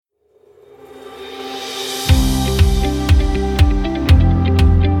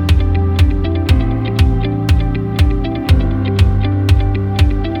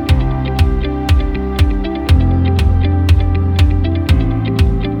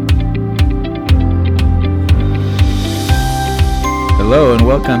Hello and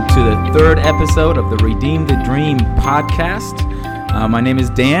welcome to the third episode of the Redeem the Dream podcast. My name is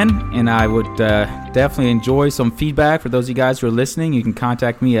Dan, and I would definitely enjoy some feedback for those of you guys who are listening. You can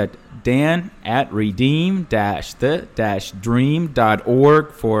contact me at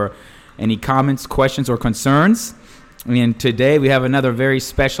dan@redeem-the-dream.org for any comments, questions, or concerns. And today we have another very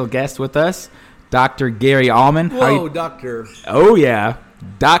special guest with us, Dr. Gary Allman. Whoa, doctor. Oh, yeah,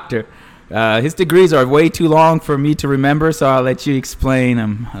 doctor. His degrees are way too long for me to remember, so I'll let you explain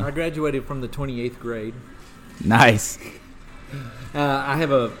them. I graduated from the 28th grade. Nice. I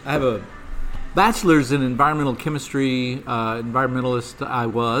have a bachelor's in environmental chemistry, environmentalist I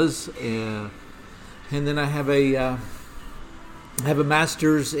was, and then I have a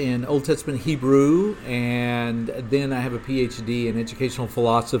master's in Old Testament Hebrew, and then I have a PhD in educational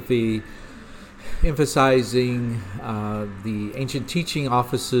philosophy, emphasizing the ancient teaching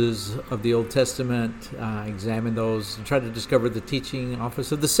offices of the Old Testament, examine those, and try to discover the teaching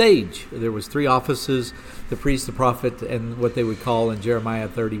office of the sage. There was three offices: the priest, the prophet, and what they would call in Jeremiah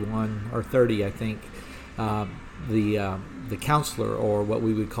 31 or 30, I think, the counselor, or what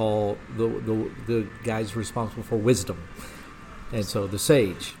we would call the guys responsible for wisdom. And so the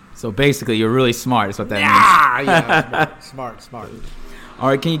sage. So basically, you're really smart is what that means. Yeah, smart. All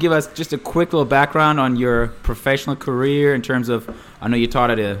right, can you give us just a quick little background on your professional career in terms of, I know you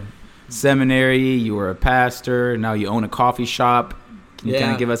taught at a seminary, you were a pastor, now you own a coffee shop. Can you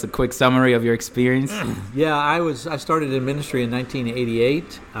kind of give us a quick summary of your experience? Yeah, I started in ministry in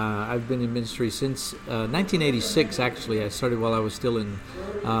 1988. I've been in ministry since 1986, actually. I started while I was still in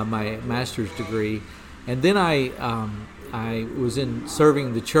my master's degree. And then I was in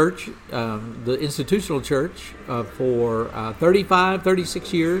serving the church, the institutional church, for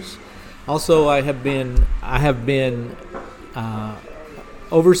 36 years. Also, I have been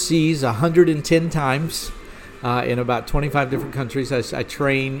overseas 110 times in about 25 different countries. I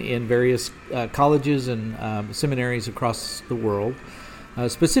train in various colleges and seminaries across the world,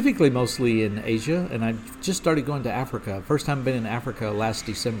 specifically mostly in Asia. And I just started going to Africa. First time I've been in Africa last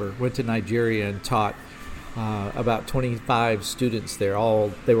December. Went to Nigeria and taught about 25 students there.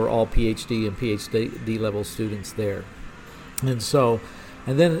 They were all PhD and PhD level students there, and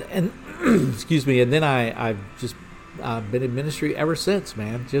then excuse me, and then I've just been in ministry ever since,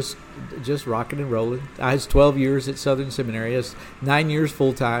 man. Just rocking and rolling. I was 12 years at Southern Seminary. I was 9 years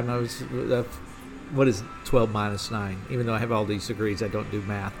full time. I was what is 12 minus 9? Even though I have all these degrees, I don't do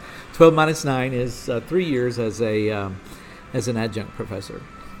math. 12 minus 9 is 3 years as an adjunct professor.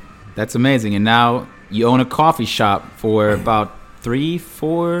 That's amazing. And now you own a coffee shop for about 5 years.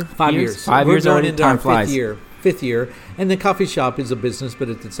 5 years We're going into our flies. fifth year. And the coffee shop is a business, but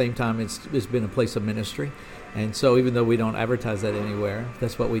at the same time, it's been a place of ministry. And so even though we don't advertise that anywhere,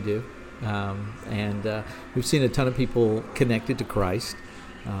 that's what we do. And we've seen a ton of people connected to Christ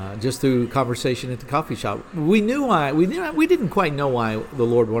just through conversation at the coffee shop. We didn't quite know why the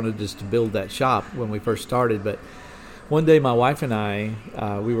Lord wanted us to build that shop when we first started, but one day, my wife and I,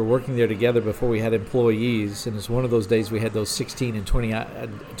 we were working there together before we had employees, and it's one of those days we had those 16 and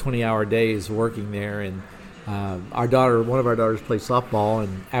 20-hour days working there. And one of our daughters plays softball,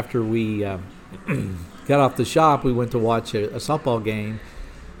 and after we got off the shop, we went to watch a softball game.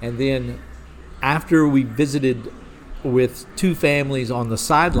 And then after we visited with two families on the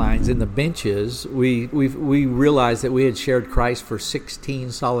sidelines in the benches, we realized that we had shared Christ for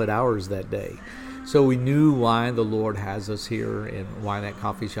 16 solid hours that day. So we knew why the Lord has us here and why that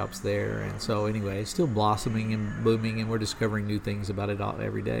coffee shop's there. And so anyway, it's still blossoming and blooming, and we're discovering new things about it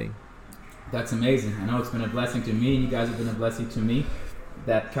every day. That's amazing. I know it's been a blessing to me, and you guys have been a blessing to me.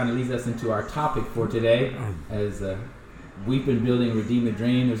 That kind of leads us into our topic for today. As we've been building Redeem the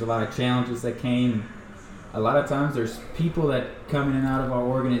Dream, there's a lot of challenges that came. A lot of times there's people that come in and out of our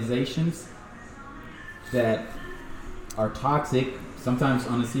organizations that are toxic, sometimes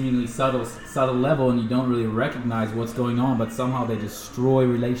on a seemingly subtle level, and you don't really recognize what's going on, but somehow they destroy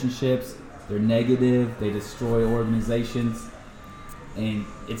relationships, they're negative, they destroy organizations, and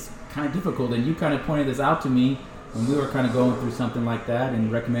it's kind of difficult. And you kind of pointed this out to me when we were kind of going through something like that, and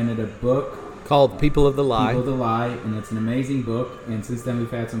recommended a book called People of the Lie. People of the Lie, and it's an amazing book, and since then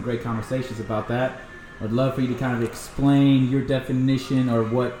we've had some great conversations about that. I'd love for you to kind of explain your definition, or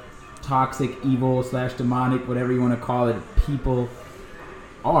what toxic, evil / demonic, whatever you want to call it, people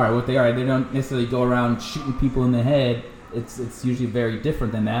are, what they are. They don't necessarily go around shooting people in the head. It's usually very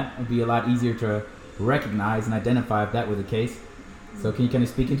different than that. It'd be a lot easier to recognize and identify if that were the case. So can you kind of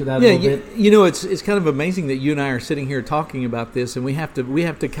speak into that a little bit? It's kind of amazing that you and I are sitting here talking about this, and we have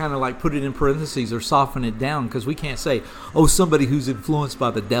to kind of like put it in parentheses or soften it down, because we can't say, oh, somebody who's influenced by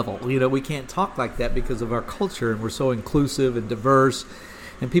the devil. We can't talk like that because of our culture, and we're so inclusive and diverse.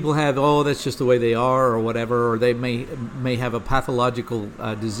 And people have, oh, that's just the way they are, or whatever, or they may have a pathological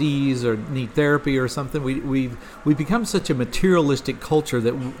disease or need therapy or something. We've become such a materialistic culture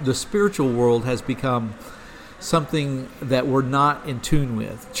that the spiritual world has become something that we're not in tune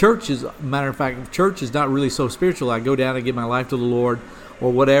with. Matter of fact, church is not really so spiritual. I go down and give my life to the Lord,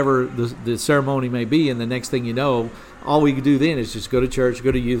 or whatever the ceremony may be, and the next thing you know, all we can do then is just go to church,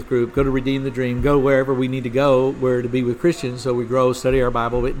 go to youth group, go to Redeem the Dream, go wherever we need to go, where to be with Christians, so we grow, study our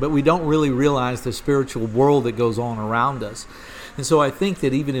Bible, but we don't really realize the spiritual world that goes on around us. And so I think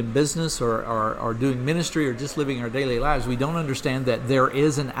that even in business or doing ministry or just living our daily lives, we don't understand that there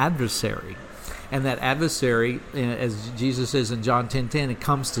is an adversary. And that adversary, as Jesus says in John 10:10, it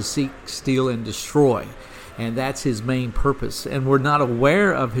comes to seek, steal, and destroy. And that's his main purpose. And we're not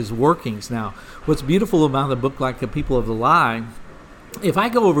aware of his workings. Now, what's beautiful about a book like The People of the Lie, if I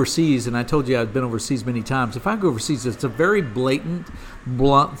go overseas, and I told you I've been overseas many times, if I go overseas, it's a very blatant,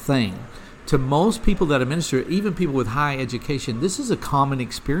 blunt thing. To most people that I minister, even people with high education, this is a common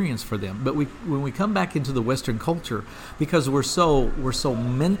experience for them. But when we come back into the Western culture, because we're so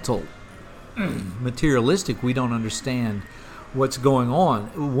mental, materialistic, we don't understand what's going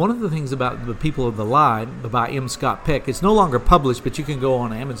on. One of the things about The People of the Lie by M. Scott Peck, it's no longer published, but you can go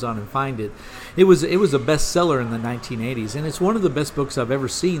on Amazon and find it. It was a bestseller in the 1980s, and it's one of the best books I've ever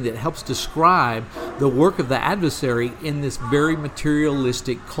seen that helps describe the work of the adversary in this very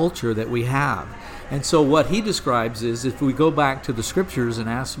materialistic culture that we have. And so what he describes is, if we go back to the scriptures and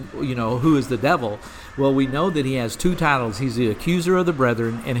ask, who is the devil? Well, we know that he has two titles. He's the accuser of the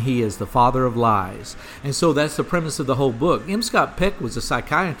brethren, and he is the father of lies. And so that's the premise of the whole book. M. Scott Peck was a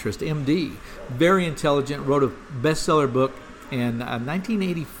psychiatrist, M.D., very intelligent, wrote a bestseller book in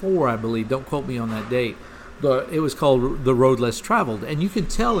 1984, I believe. Don't quote me on that date. It was called The Road Less Traveled. And you can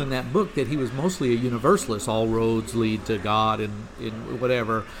tell in that book that he was mostly a universalist. All roads lead to God and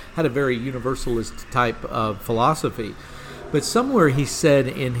whatever. Had a very universalist type of philosophy. But somewhere he said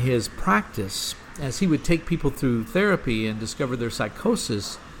in his practice, as he would take people through therapy and discover their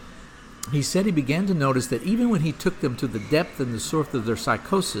psychosis, he said he began to notice that even when he took them to the depth and the source of their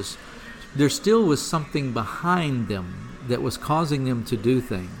psychosis, there still was something behind them that was causing them to do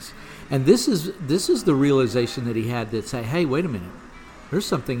things. And this is the realization that he had, that say, hey, wait a minute, there's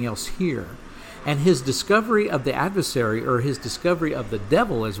something else here. And his discovery of the adversary, or his discovery of the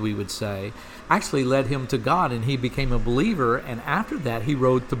devil, as we would say, actually led him to God, and he became a believer. And after that, he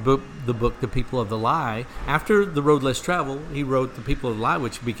wrote the book, The People of the Lie. After The Road Less Traveled, he wrote The People of the Lie,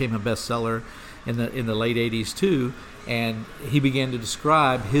 which became a bestseller in the late 80s too. And he began to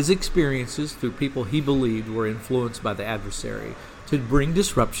describe his experiences through people he believed were influenced by the adversary, to bring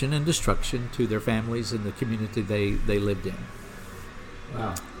disruption and destruction to their families and the community they lived in.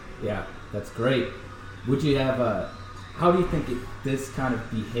 Wow. Yeah, that's great. Would you have how do you think this kind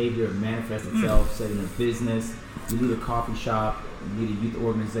of behavior manifests itself, say in a business, you lead a coffee shop, you lead a youth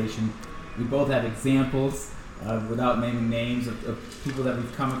organization? We both have examples, without naming names, of people that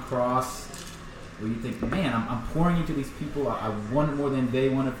we've come across where you think, man, I'm pouring into these people, I want it more than they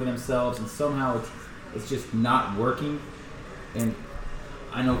want it for themselves, and somehow it's just not working. And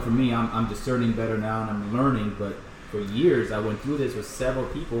I know for me, I'm discerning better now, and I'm learning, but for years I went through this with several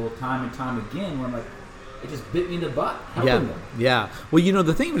people time and time again where I'm like, it just bit me in the butt helping them. Yeah. Well,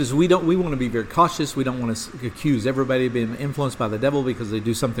 the thing is, we want to be very cautious. We don't want to accuse everybody of being influenced by the devil because they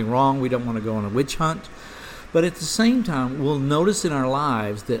do something wrong. We don't want to go on a witch hunt. But at the same time, we'll notice in our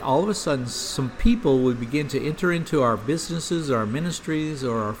lives that all of a sudden some people will begin to enter into our businesses, our ministries,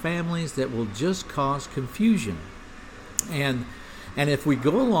 or our families that will just cause confusion. And if we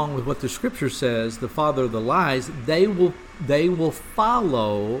go along with what the scripture says, the father of the lies, they will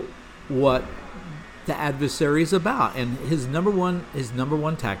follow what the adversary is about. And his number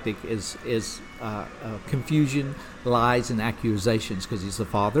one tactic is confusion, lies, and accusations, because he's the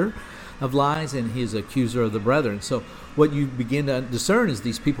father of lies and he's accuser of the brethren. So what you begin to discern is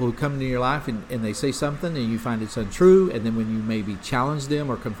these people who come into your life and they say something and you find it's untrue, and then when you maybe challenge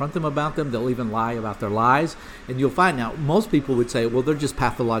them or confront them about them, they'll even lie about their lies. And you'll find, now most people would say, well, they're just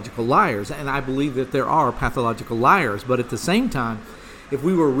pathological liars, and I believe that there are pathological liars, but at the same time, if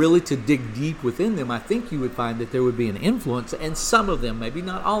we were really to dig deep within them, I think you would find that there would be an influence, and some of them, maybe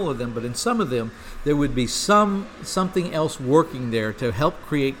not all of them, but in some of them, there would be something else working there to help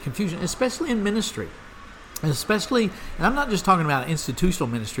create confusion, especially in ministry. Especially, and I'm not just talking about institutional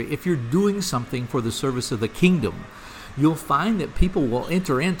ministry, if you're doing something for the service of the kingdom, you'll find that people will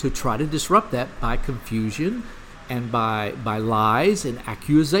enter in to try to disrupt that by confusion and by lies and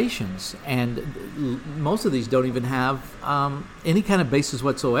accusations. And most of these don't even have any kind of basis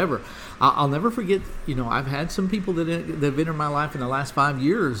whatsoever. I'll never forget, I've had some people that have entered my life in the last 5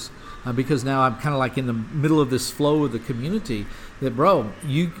 years because now I'm kind of like in the middle of this flow of the community that, bro,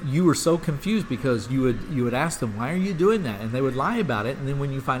 you were so confused because you would ask them, why are you doing that? And they would lie about it. And then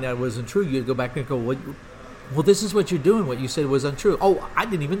when you find out it wasn't true, you'd go back and go, well, this is what you're doing. What you said was untrue. Oh, I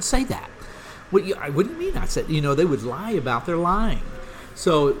didn't even say that. What do you mean? I said, they would lie about their lying.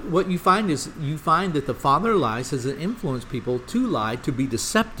 So what you find that the father of lies has influenced people to lie, to be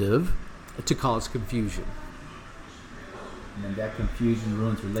deceptive, to cause confusion. And then that confusion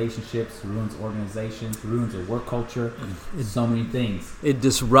ruins relationships, ruins organizations, ruins a work culture, so many things. It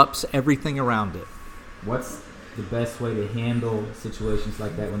disrupts everything around it. What's the best way to handle situations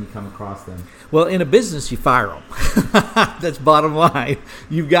like that when you come across them? Well, in a business, you fire them. That's bottom line.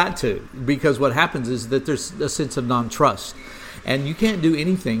 You've got to, because what happens is that there's a sense of non-trust. And you can't do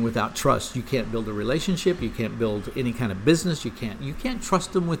anything without trust. You can't build a relationship. You can't build any kind of business. You can't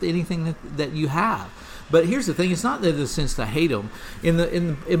trust them with anything that you have. But here's the thing: it's not in the sense to hate them.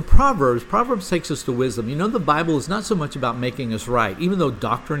 In Proverbs takes us to wisdom. The Bible is not so much about making us right. Even though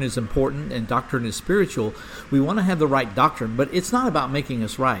doctrine is important and doctrine is spiritual, we want to have the right doctrine. But it's not about making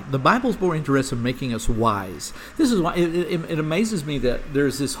us right. The Bible's more interested in making us wise. This is why it amazes me that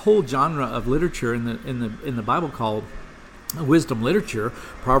there's this whole genre of literature in the Bible called wisdom literature.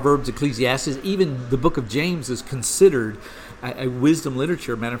 Proverbs, Ecclesiastes, even the book of James is considered a wisdom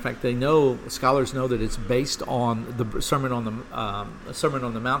literature. Matter of fact, scholars know that it's based on the Sermon on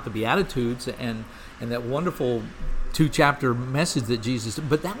the Mount, the Beatitudes, and that wonderful 2-chapter message that Jesus.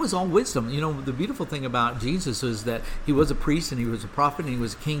 But that was all wisdom. The beautiful thing about Jesus is that he was a priest and he was a prophet and he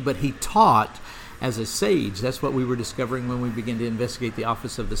was a king, but he taught as a sage. That's what we were discovering when we began to investigate the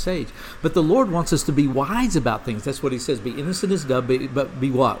office of the sage. But the Lord wants us to be wise about things. That's what he says. Be innocent as dove, but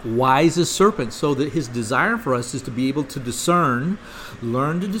be what? Wise as serpents. So that his desire for us is to be able to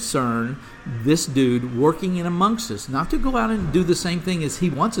learn to discern this dude working in amongst us. Not to go out and do the same thing as he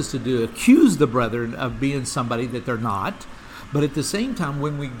wants us to do, accuse the brethren of being somebody that they're not. But at the same time,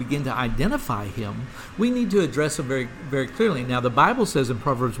 when we begin to identify him, we need to address him very, very clearly. Now, the Bible says in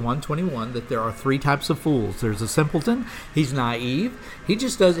Proverbs 1:21 that there are 3 types of fools. There's a simpleton. He's naive. He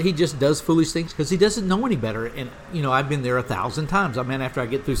just does foolish things because he doesn't know any better. And, I've been there 1,000 times. After I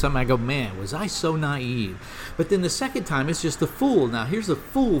get through something, I go, man, was I so naive? But then the second time, it's just the fool. Now, here's the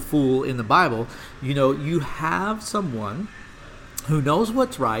fool in the Bible. You have someone who knows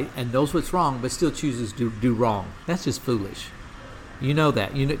what's right and knows what's wrong, but still chooses to do wrong. That's just foolish. You know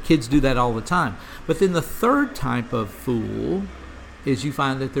that. Kids do that all the time. But then the third type of fool is you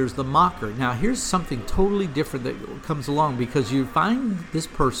find that there's the mocker. Now, here's something totally different that comes along, because you find this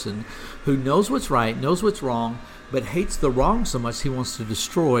person who knows what's right, knows what's wrong, but hates the wrong so much he wants to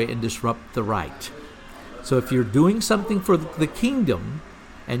destroy and disrupt the right. So if you're doing something for the kingdom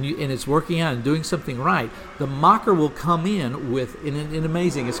and it's working out and doing something right, the mocker will come in with, in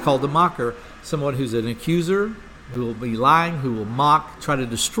amazing, it's called the mocker, someone who's an accuser, who will be lying, who will mock, try to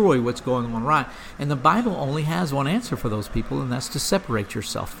destroy what's going on right. And the Bible only has one answer for those people, and that's to separate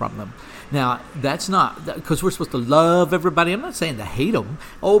yourself from them. Now, that's not, because we're supposed to love everybody. I'm not saying to hate them.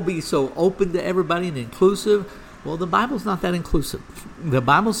 Be so open to everybody and inclusive. Well, the Bible's not that inclusive. The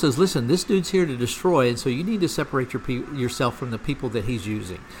Bible says, listen, this dude's here to destroy, and so you need to separate yourself from the people that he's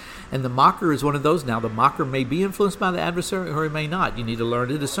using. And the mocker is one of those. Now, the mocker may be influenced by the adversary or he may not. You need to learn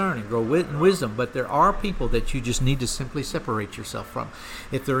to discern and grow in wisdom. But there are people that you just need to simply separate yourself from.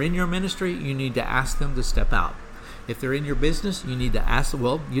 If they're in your ministry, you need to ask them to step out. If they're in your business, you need to ask them.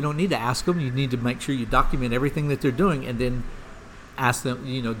 Well, you don't need to ask them. You need to make sure you document everything that they're doing and then ask them,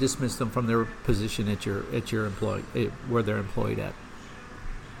 dismiss them from their position at your employ, where they're employed at.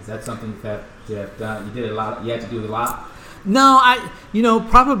 Is that something that you did a lot? You had to do a lot? No,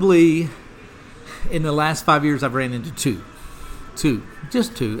 probably in the last 5 years I've ran into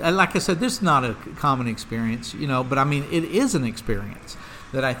just two. And like I said, this is not a common experience, but it is an experience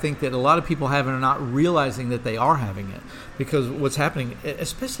that I think that a lot of people have and are not realizing that they are having it, because what's happening,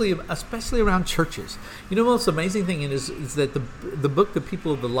 especially around churches. The most amazing thing is that the book, The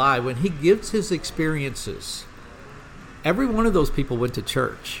People of the Lie, when he gives his experiences, every one of those people went to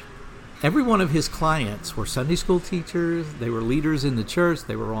church. Every one of his clients were Sunday school teachers. They were leaders in the church.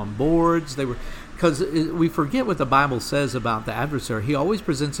 They were on boards. Because we forget what the Bible says about the adversary. He always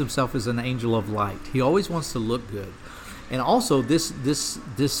presents himself as an angel of light. He always wants to look good. And also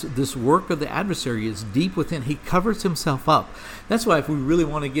this work of the adversary is deep within. He covers himself up. That's why if we really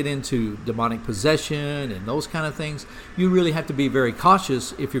want to get into demonic possession and those kind of things, you really have to be very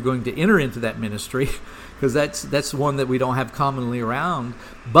cautious if you're going to enter into that ministry, because that's one that we don't have commonly around,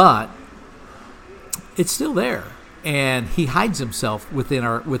 but it's still there. And he hides himself within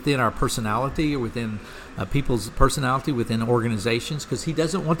our personality, or within people's personality, within organizations, because he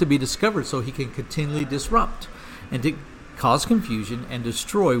doesn't want to be discovered, so he can continually disrupt and to cause confusion and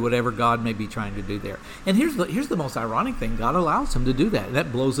destroy whatever God may be trying to do there. And here's the most ironic thing: God allows him to do that.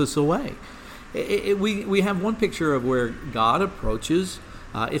 That blows us away. We have one picture of where God approaches.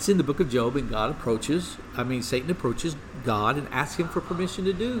 It's in the book of Job, and Satan approaches God and asks him for permission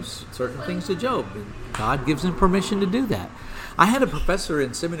to do certain things to Job. And God gives him permission to do that. I had a professor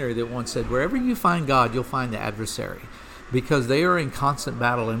in seminary that once said, wherever you find God, you'll find the adversary, because they are in constant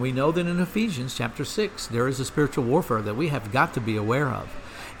battle. And we know that in Ephesians chapter 6, there is a spiritual warfare that we have got to be aware of.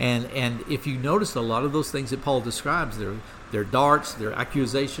 And if you notice, a lot of those things that Paul describes, they're darts, they're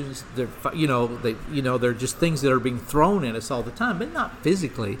accusations, they're just things that are being thrown at us all the time, but not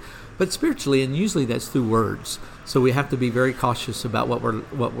physically, but spiritually, and usually that's through words. So we have to be very cautious about what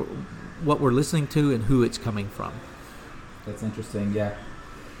we're listening to and who it's coming from. That's interesting. Yeah,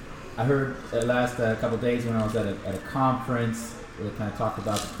 I heard last couple of days when I was at a conference, they kind of talked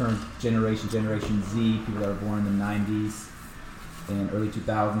about the current Generation Z, people that were born in the 90s and early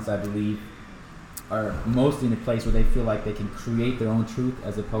 2000s, I believe, are mostly in a place where they feel like they can create their own truth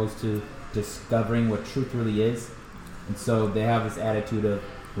as opposed to discovering what truth really is. And so they have this attitude of,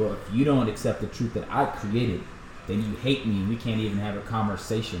 well, if you don't accept the truth that I created, then you hate me and we can't even have a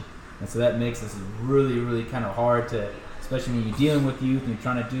conversation. And so that makes this really, really kind of hard to, especially when you're dealing with youth and you're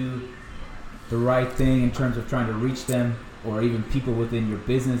trying to do the right thing in terms of trying to reach them, or even people within your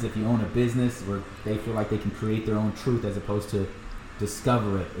business, if you own a business, where they feel like they can create their own truth as opposed to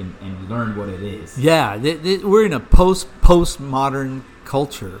discover it and learn what it is. Yeah, we're in a postmodern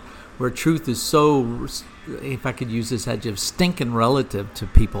culture where truth is so, if I could use this adjective, stinking relative to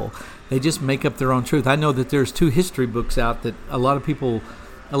people. They just make up their own truth. I know that there's 2 history books out that a lot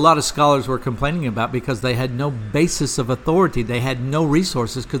of scholars were complaining about because they had no basis of authority. They had no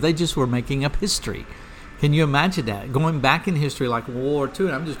resources because they just were making up history. Can you imagine that? Going back in history like World War II,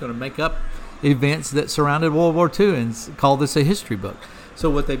 and I'm just going to make up events that surrounded World War II and call this a history book. So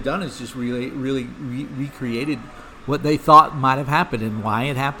what they've done is just really recreated what they thought might have happened and why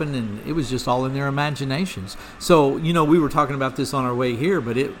it happened, and it was just all in their imaginations. So, we were talking about this on our way here,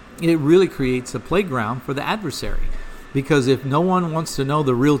 but it really creates a playground for the adversary, because if no one wants to know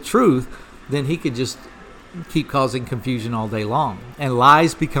the real truth, then he could just keep causing confusion all day long, and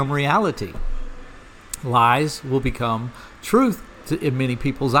lies become reality. Lies will become truth in many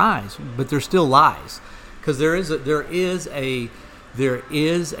people's eyes, but they're still lies, because there is a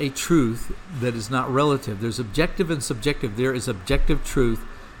truth that is not relative. There's objective and subjective. There is objective truth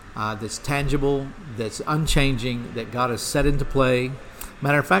that's tangible, that's unchanging, that God has set into play.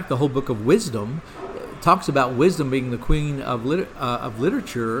 Matter of fact, the whole book of wisdom talks about wisdom being the queen of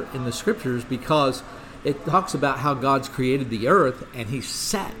literature in the scriptures, because it talks about how God's created the earth and He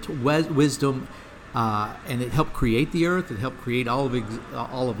set wisdom. And it helped create the earth. It helped create all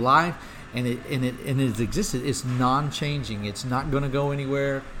of life, and its existence. It's non-changing. It's not going to go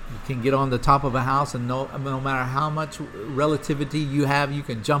anywhere. You can get on the top of a house, and no matter how much relativity you have, you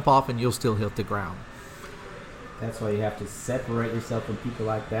can jump off, and you'll still hit the ground. That's why you have to separate yourself from people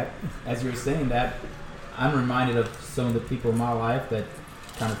like that. As you were saying that, I'm reminded of some of the people in my life that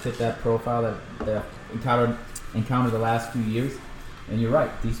kind of fit that profile that I've encountered the last few years. And you're right.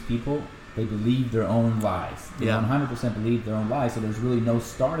 These people, they believe their own lies. They 100% believe their own lies, so there's really no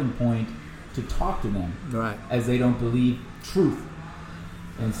starting point to talk to them, right? As they don't believe truth.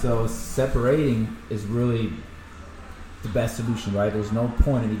 And so separating is really the best solution, right? There's no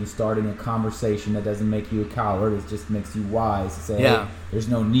point in even starting a conversation that doesn't make you a coward. It just makes you wise to say, hey, there's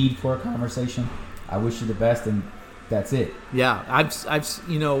no need for a conversation. I wish you the best, and that's it. Yeah, I've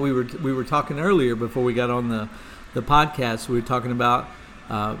we were talking earlier before we got on the podcast. We were talking about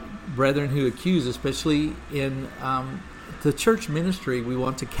brethren who accuse, especially in the church ministry. We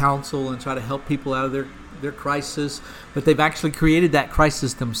want to counsel and try to help people out of their crisis, but they've actually created that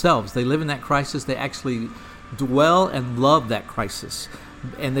crisis themselves. They live in that crisis. They actually dwell and love that crisis,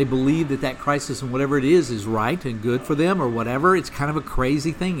 and they believe that crisis and whatever it is right and good for them or whatever. It's kind of a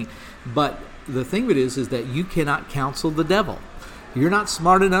crazy thing, but the thing of it is that you cannot counsel the devil. You're not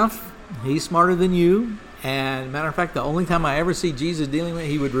smart enough. He's smarter than you. And matter of fact, the only time I ever see Jesus dealing with it,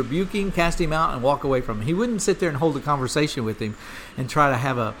 He would rebuke him, cast him out, and walk away from him. He wouldn't sit there and hold a conversation with him and try to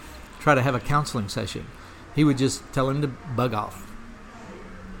have a counseling session. He would just tell him to bug off.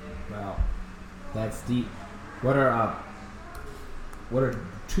 Wow, that's deep. What are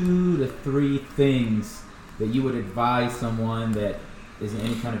 2 to 3 things that you would advise someone that is in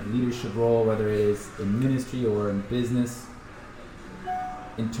any kind of leadership role, whether it is in ministry or in business,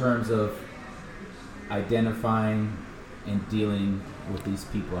 in terms of identifying and dealing with these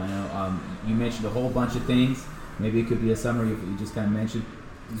people? I know you mentioned a whole bunch of things. Maybe it could be a summary of what you just kind of mentioned.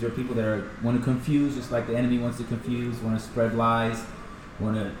 These are people that want to confuse, just like the enemy wants to confuse, want to spread lies,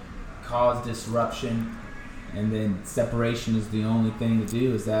 want to cause disruption, and then separation is the only thing to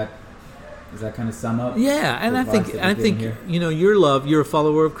do. Does that kind of sum up? Yeah, and I think you're a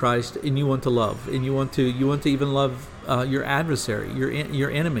follower of Christ, and you want to love, and you want to even love your adversary, your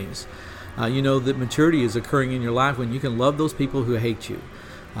enemies. You know that maturity is occurring in your life when you can love those people who hate you,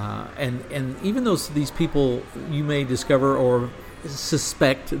 and even though these people you may discover or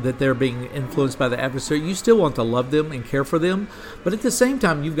suspect that they're being influenced by the adversary, you still want to love them and care for them. But at the same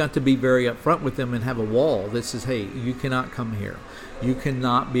time, you've got to be very upfront with them and have a wall that says, hey, you cannot come here. You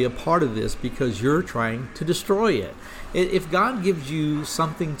cannot be a part of this because you're trying to destroy it. If God gives you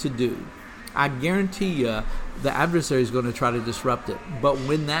something to do, I guarantee you the adversary is going to try to disrupt it. But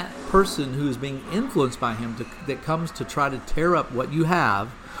when that person who is being influenced by him that comes to try to tear up what you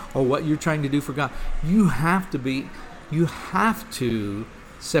have or what you're trying to do for God, you have to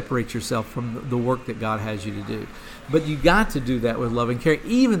separate yourself from the work that God has you to do. But you got to do that with love and care,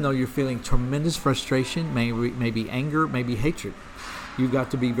 even though you're feeling tremendous frustration, maybe anger, maybe hatred. You've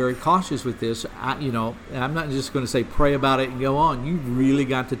got to be very cautious with this. And I'm not just going to say pray about it and go on. You've really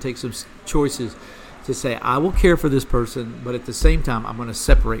got to take some choices to say, I will care for this person, but at the same time, I'm going to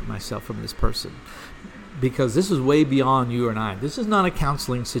separate myself from this person. Because this is way beyond you and I. This is not a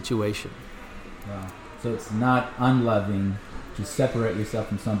counseling situation. Wow. So it's not unloving to separate yourself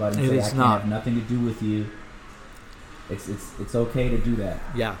from somebody and say, I can't have nothing to do with you. It's okay to do that.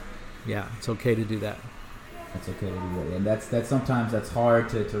 Yeah, it's okay to do that. It's okay to do that. And that's sometimes that's hard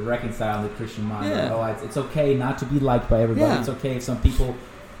to reconcile in the Christian mind. Yeah. Like, it's okay not to be liked by everybody. Yeah. It's okay if some people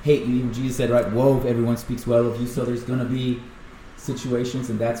hate you. Even Jesus said, right, woe if everyone speaks well of you. So there's going to be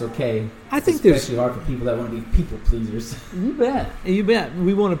situations, and that's okay. I think it's especially hard for people that want to be people pleasers. You bet.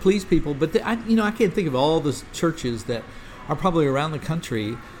 We want to please people, but I can't think of all the churches that are probably around the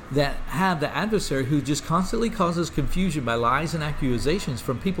country that have the adversary who just constantly causes confusion by lies and accusations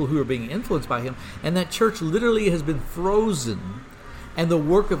from people who are being influenced by him, and that church literally has been frozen, and the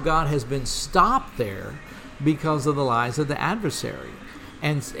work of God has been stopped there because of the lies of the adversary.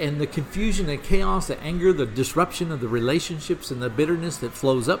 And the confusion, the chaos, the anger, the disruption of the relationships and the bitterness that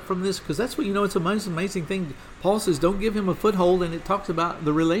flows up from this, because that's what, it's a most amazing thing. Paul says, don't give him a foothold, and it talks about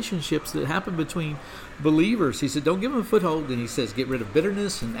the relationships that happen between believers. He said, don't give him a foothold, and he says, get rid of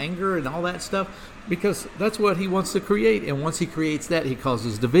bitterness and anger and all that stuff, because that's what he wants to create. And once he creates that, he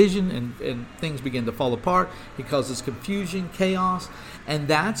causes division, and things begin to fall apart. He causes confusion, chaos. And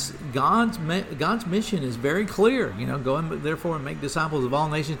that's God's mission is very clear. Go and therefore and make disciples of all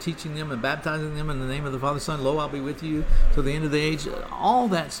nations, teaching them and baptizing them in the name of the Father, Son. Lo, I'll be with you till the end of the age. All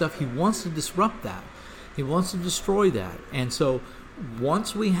that stuff, he wants to disrupt that. He wants to destroy that. And so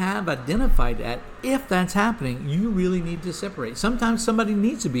once we have identified that, if that's happening, you really need to separate. Sometimes somebody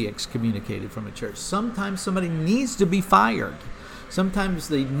needs to be excommunicated from a church. Sometimes somebody needs to be fired. Sometimes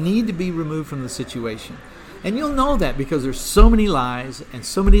they need to be removed from the situation. And you'll know that because there's so many lies and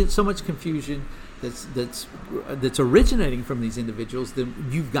so much confusion that's originating from these individuals that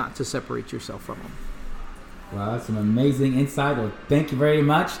you've got to separate yourself from them. Wow, that's some amazing insight. Well, thank you very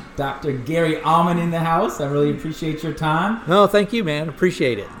much, Dr. Gary Allman in the house. I really appreciate your time. No, thank you, man.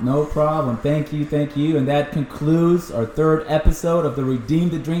 Appreciate it. No problem. Thank you. And that concludes our 3rd episode of the Redeem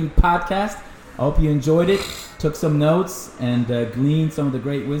the Dream podcast. I hope you enjoyed it, took some notes, and gleaned some of the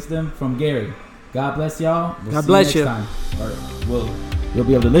great wisdom from Gary. God bless y'all. God bless you. Next time. Or you'll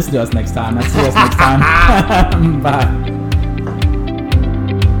be able to listen to us next time. Not see us next time. Bye.